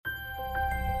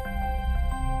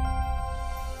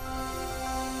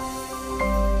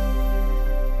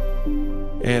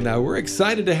And we're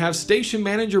excited to have station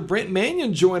manager Brent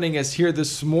Manion joining us here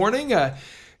this morning.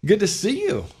 Good to see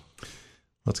you.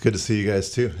 Well, it's good to see you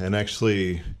guys too. And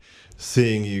actually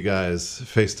seeing you guys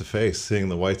face to face, seeing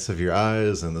the whites of your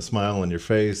eyes and the smile on your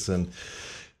face. And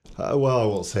well, I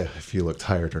won't say if you look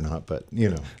tired or not, but you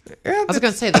know. I was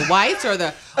going to say the whites or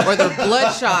the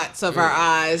blood shots of our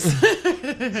eyes.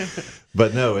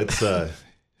 But no, it's a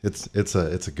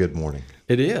good morning.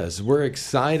 It is. We're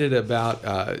excited about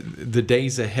the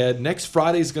days ahead. Next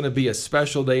Friday is going to be a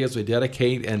special day as we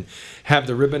dedicate and have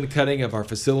the ribbon cutting of our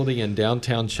facility in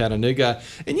downtown Chattanooga.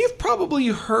 And you've probably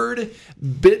heard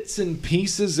bits and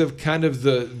pieces of kind of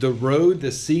the road,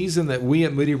 the season that we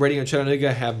at Moody Radio in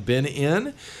Chattanooga have been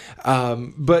in.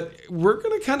 But we're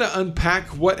going to kind of unpack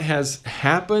what has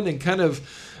happened and kind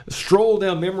of stroll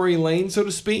down memory lane, so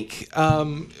to speak.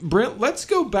 Brent, let's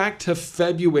go back to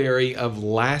February of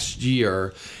last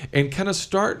year and kind of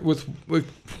start with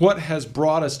what has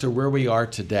brought us to where we are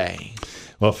today.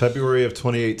 Well, February of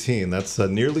 2018, that's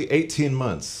nearly 18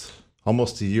 months,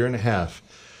 almost a year and a half,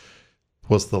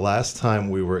 was the last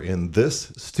time we were in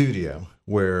this studio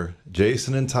where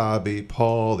Jason and Tabi,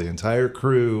 Paul, the entire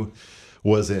crew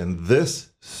was in this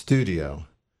studio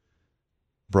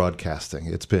broadcasting.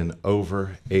 It's been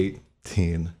over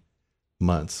 18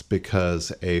 months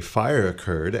because a fire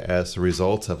occurred as a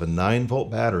result of a 9-volt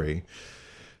battery.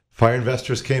 Fire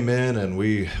investors came in and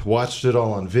we watched it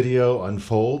all on video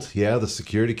unfold. Yeah, the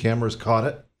security cameras caught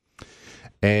it.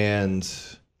 And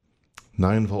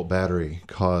 9-volt battery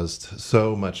caused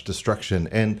so much destruction.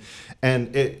 And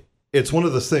it's one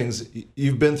of those things,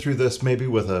 you've been through this maybe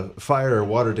with a fire or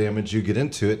water damage, you get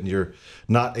into it and you're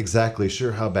not exactly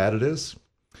sure how bad it is.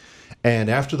 And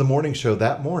after the morning show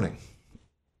that morning,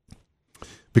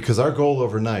 because our goal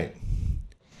overnight,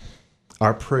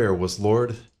 our prayer was,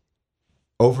 Lord,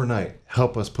 overnight,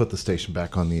 help us put the station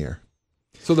back on the air.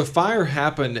 So the fire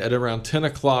happened at around 10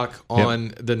 o'clock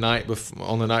on the night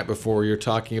before you're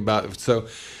talking about. So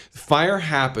fire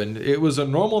happened. It was a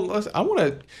normal. I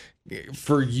want to,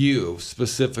 for you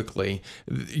specifically,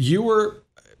 you were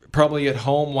probably at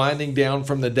home winding down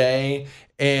from the day,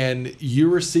 and you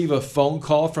receive a phone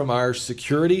call from our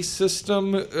security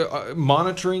system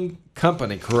monitoring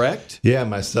company, correct? Yeah,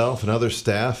 myself and other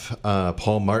staff,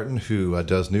 Paul Martin, who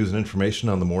does news and information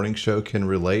on the morning show, can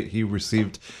relate. He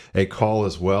received a call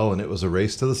as well, and it was a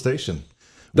race to the station.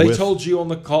 They told you on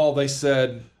the call, they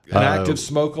said, an active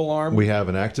smoke alarm? We have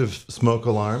an active smoke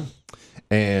alarm,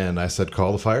 and I said,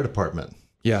 call the fire department.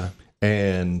 Yeah.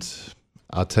 And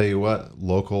I'll tell you what,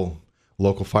 local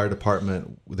fire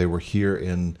department, they were here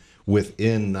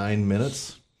within 9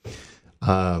 minutes,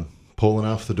 pulling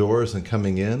off the doors and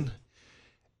coming in,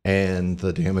 and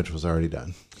the damage was already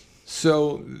done.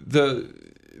 So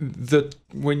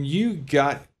when you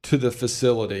got to the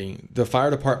facility, the fire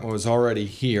department was already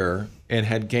here and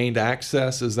had gained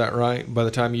access, is that right, by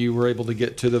the time you were able to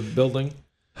get to the building?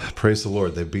 Praise the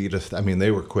Lord. They beat us. I mean,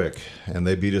 they were quick, and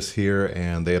they beat us here,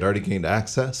 and they had already gained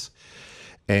access.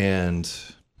 And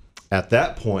at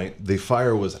that point, the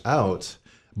fire was out,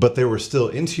 but there were still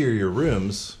interior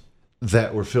rooms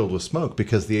that were filled with smoke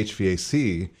because the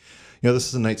HVAC, this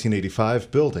is a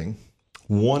 1985 building,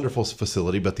 wonderful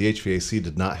facility, but the HVAC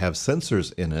did not have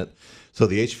sensors in it. So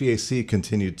the HVAC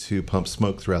continued to pump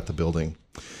smoke throughout the building.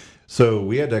 So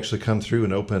we had to actually come through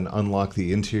and unlock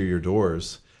the interior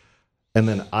doors. And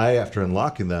then I, after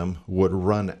unlocking them, would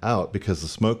run out because the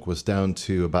smoke was down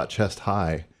to about chest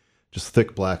high, just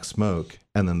thick black smoke,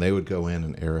 and then they would go in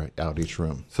and air out each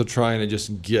room. So trying to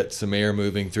just get some air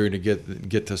moving through to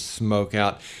get the smoke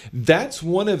out. That's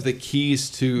one of the keys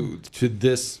to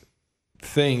this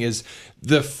thing is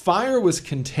the fire was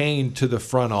contained to the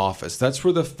front office. That's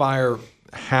where the fire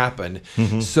happened.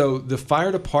 Mm-hmm. So the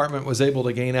fire department was able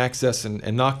to gain access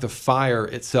and knock the fire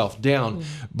itself down.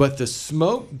 Mm-hmm. But the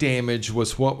smoke damage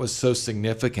was what was so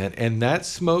significant. And that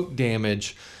smoke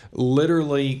damage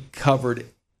literally covered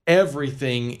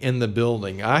everything in the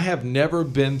building. I have never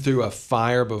been through a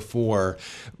fire before,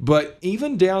 but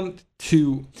even down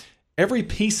to every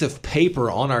piece of paper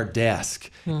on our desk,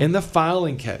 in the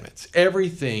filing cabinets,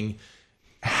 everything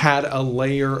had a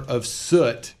layer of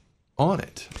soot on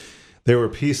it. There were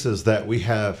pieces that we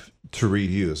have to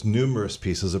reuse, numerous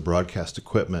pieces of broadcast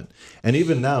equipment. And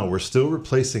even now, we're still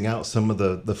replacing out some of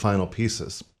the final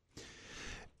pieces.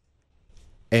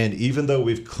 And even though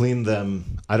we've cleaned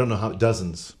them, I don't know how,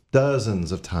 dozens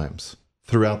of times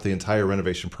throughout the entire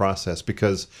renovation process,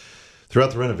 because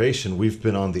throughout the renovation, we've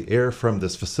been on the air from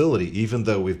this facility, even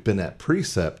though we've been at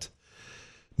Precept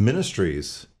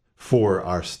Ministries for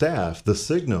our staff, the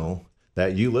signal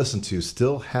that you listen to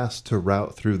still has to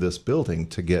route through this building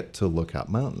to get to Lookout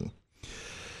Mountain.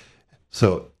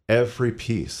 So every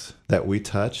piece that we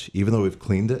touch, even though we've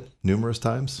cleaned it numerous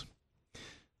times,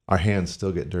 our hands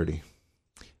still get dirty.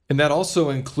 And that also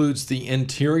includes the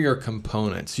interior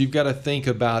components. You've got to think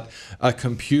about a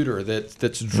computer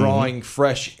that's drawing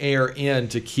fresh air in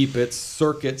to keep its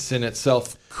circuits in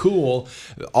itself cool.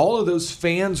 All of those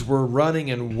fans were running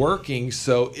and working,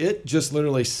 so it just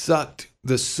literally sucked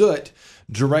the soot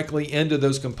directly into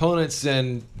those components,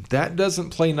 and that doesn't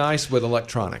play nice with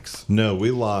electronics. No,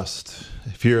 we lost.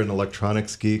 If you're an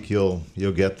electronics geek, you'll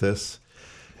get this.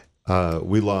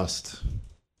 We lost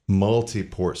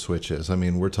multi-port switches. I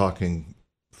mean, we're talking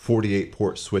 48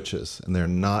 port switches, and they're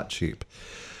not cheap.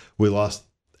 We lost,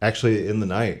 actually, in the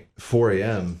night, 4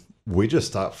 a.m., we just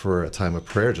stopped for a time of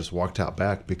prayer, just walked out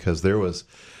back because there was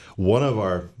one of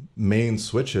our main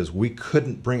switches. We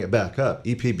couldn't bring it back up.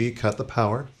 EPB cut the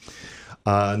power.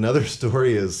 Another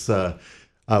story is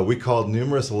we called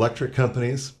numerous electric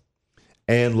companies,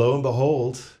 and lo and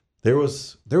behold, there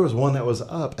was one that was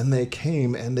up, and they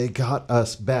came and they got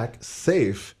us back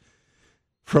safe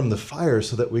from the fire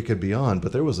so that we could be on.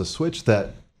 But there was a switch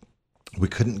that we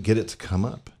couldn't get it to come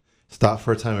up. Stopped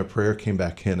for a time of prayer, came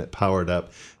back in, it powered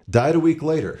up, died a week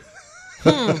later.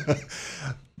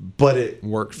 But it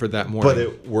worked for that morning. But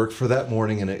it worked for that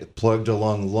morning, and it plugged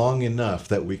along long enough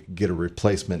that we could get a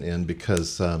replacement in,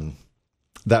 because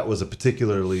that was a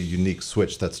particularly unique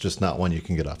switch. That's just not one you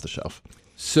can get off the shelf.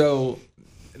 So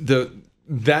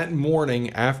that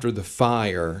morning after the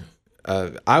fire,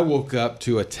 I woke up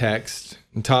to a text.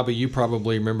 And Tabi, you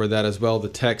probably remember that as well. The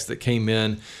text that came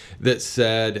in that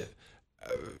said,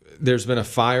 there's been a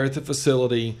fire at the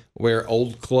facility, wear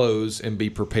old clothes and be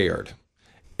prepared.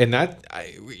 And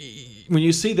when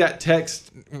you see that text,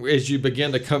 as you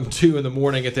begin to come to in the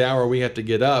morning at the hour we have to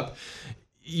get up,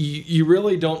 you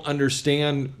really don't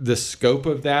understand the scope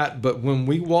of that. But when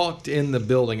we walked in the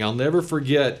building, I'll never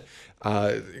forget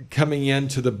coming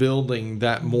into the building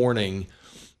that morning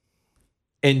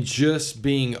and just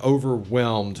being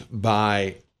overwhelmed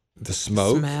by the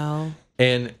smoke, Smell,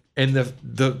 and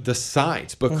the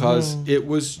sights, because it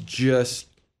was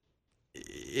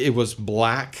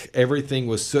black. Everything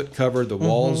was soot covered. The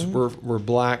walls were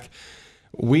black.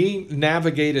 We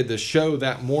navigated the show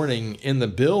that morning in the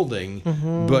building,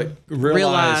 but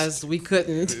realized we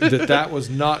couldn't. that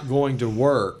was not going to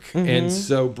work. And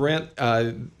so, Brent,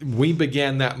 we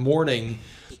began that morning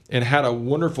and had a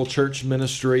wonderful church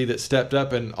ministry that stepped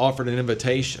up and offered an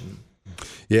invitation.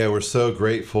 Yeah, we're so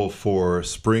grateful for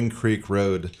Spring Creek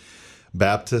Road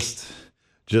Baptist,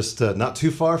 just not too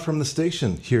far from the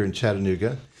station here in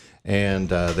Chattanooga. And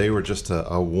they were just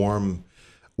a warm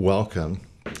welcome.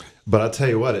 But I'll tell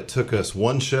you what, it took us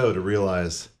one show to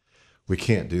realize we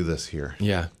can't do this here.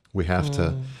 Yeah. We have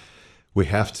to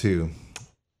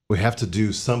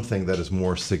do something that is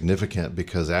more significant,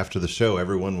 because after the show,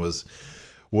 everyone was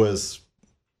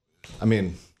I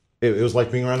mean, it was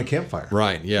like being around a campfire.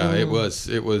 Right. Yeah. It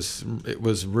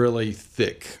was really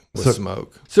thick with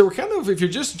smoke. So we're kind of, if you're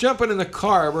just jumping in the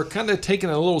car, we're kind of taking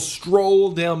a little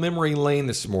stroll down memory lane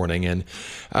this morning, and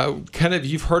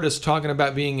you've heard us talking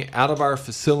about being out of our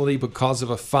facility because of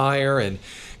a fire, and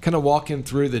kind of walking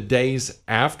through the days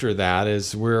after that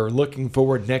as we're looking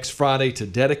forward next Friday to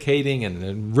dedicating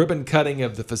and ribbon cutting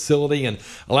of the facility and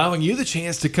allowing you the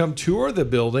chance to come tour the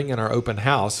building in our open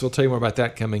house. We'll tell you more about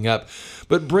that coming up.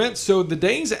 But Brent, so the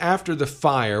days after the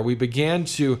fire, we began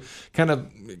to kind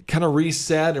of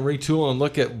reset and retool and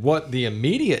look at what the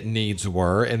immediate needs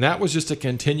were, and that was just to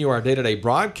continue our day-to-day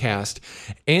broadcast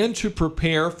and to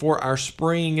prepare for our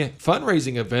spring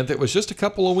fundraising event that was just a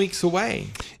couple of weeks away.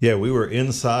 Yeah, we were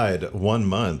inside 1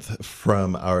 month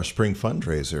from our spring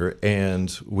fundraiser,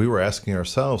 and we were asking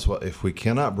ourselves, well, if we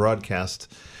cannot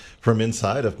broadcast from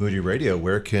inside of Moody Radio,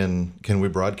 where can we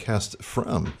broadcast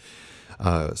from?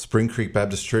 Spring Creek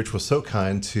Baptist Church was so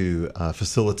kind to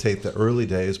facilitate the early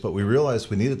days, but we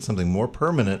realized we needed something more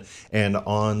permanent and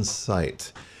on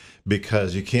site,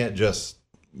 because you can't just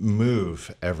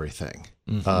move everything.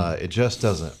 It just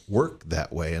doesn't work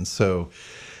that way. And so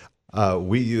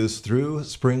we used, through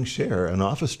Spring Share, an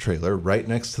office trailer right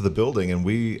next to the building, and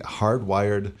we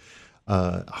hardwired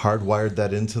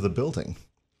that into the building.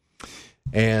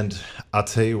 And I'll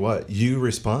tell you what, you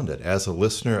responded as a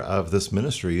listener of this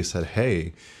ministry. You said,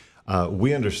 hey,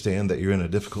 we understand that you're in a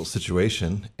difficult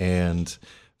situation, and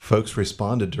folks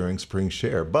responded during Spring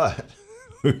Share. But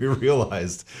we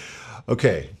realized,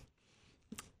 okay,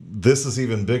 this is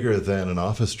even bigger than an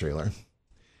office trailer,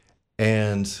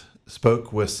 and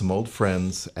spoke with some old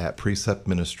friends at Precept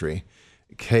Ministry.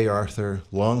 Kay Arthur,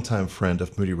 longtime friend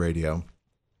of Moody Radio,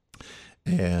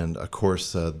 and of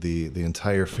course the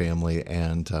entire family.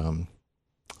 And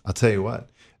I'll tell you what,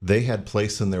 they had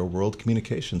placed in their World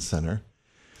Communications Center.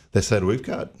 They said, we've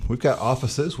got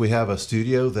offices. We have a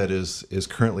studio that is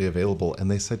currently available. And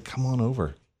they said, come on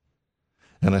over.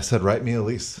 And I said, write me a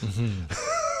lease.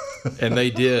 And they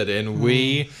did. And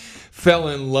we fell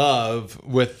in love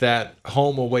with that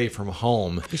home away from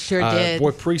home. We sure did.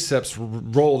 Boy, Precepts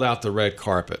rolled out the red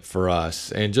carpet for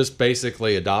us and just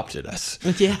basically adopted us.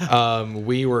 Yeah.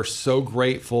 We were so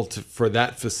grateful for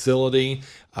that facility,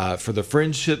 for the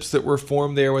friendships that were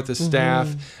formed there with the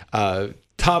staff.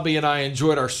 Tabi and I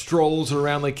enjoyed our strolls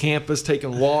around the campus,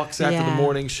 taking walks after the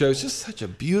morning shows. Just such a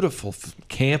beautiful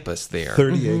campus there.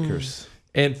 30 acres.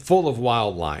 And full of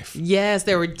wildlife. Yes,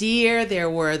 there were deer. There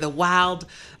were the wild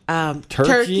turkey,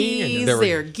 turkeys. there were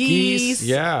There were geese.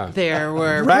 Yeah. There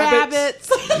were Rabbits.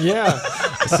 rabbits. Yeah.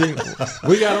 See,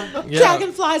 we got them. Yeah.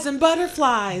 Dragonflies and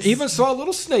butterflies. Even saw a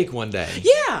little snake one day.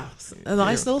 Yeah. A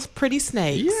nice little pretty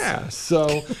snakes. Yeah.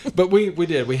 So, but we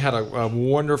did. We had a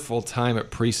wonderful time at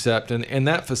Precept. And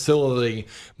that facility,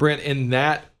 Brent, in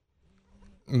that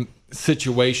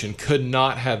situation could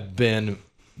not have been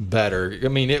better. I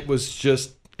mean, it was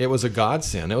a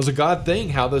godsend. It was a God thing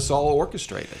how this all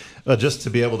orchestrated. Just to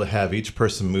be able to have each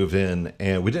person move in,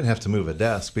 and we didn't have to move a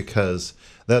desk because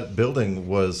that building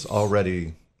was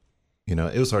already, it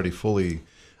was already fully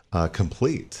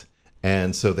complete.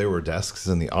 And so there were desks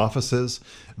in the offices.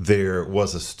 There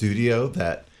was a studio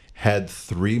that had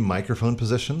 3 microphone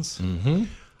positions. Mm-hmm.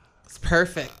 It's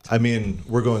perfect. I mean,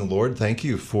 we're going, Lord, thank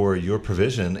you for your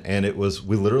provision. And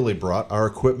we literally brought our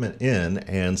equipment in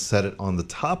and set it on the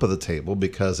top of the table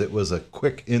because it was a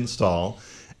quick install.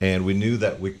 And we knew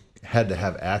that we had to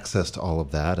have access to all of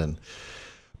that. And,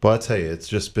 but I tell you, it's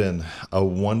just been a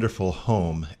wonderful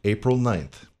home. April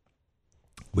 9th,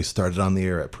 we started on the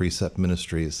air at Precept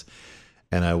Ministries.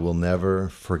 And I will never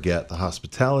forget the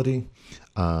hospitality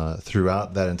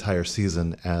throughout that entire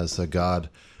season as God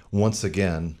once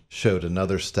again showed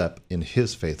another step in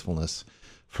his faithfulness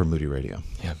for Moody Radio.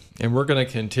 Yeah. And we're going to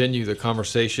continue the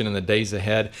conversation in the days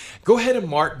ahead. Go ahead and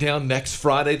mark down next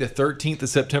Friday, the 13th of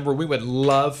September. We would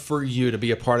love for you to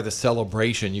be a part of the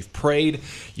celebration. You've prayed,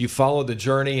 you followed the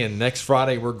journey, and next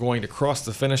Friday we're going to cross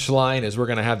the finish line as we're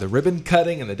going to have the ribbon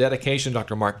cutting and the dedication.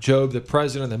 Dr. Mark Jobe, the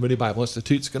president of the Moody Bible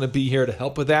Institute, is going to be here to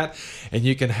help with that. And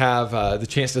you can have the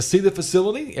chance to see the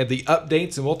facility and the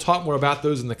updates, and we'll talk more about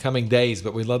those in the coming days.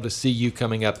 But we'd love to see you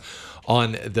coming up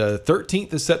on the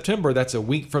 13th of September. That's a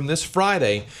week from this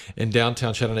Friday in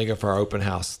downtown Chattanooga for our open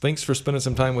house. Thanks for spending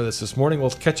some time with us this morning. We'll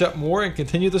catch up more and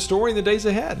continue the story in the days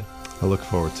ahead. I look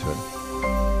forward to it.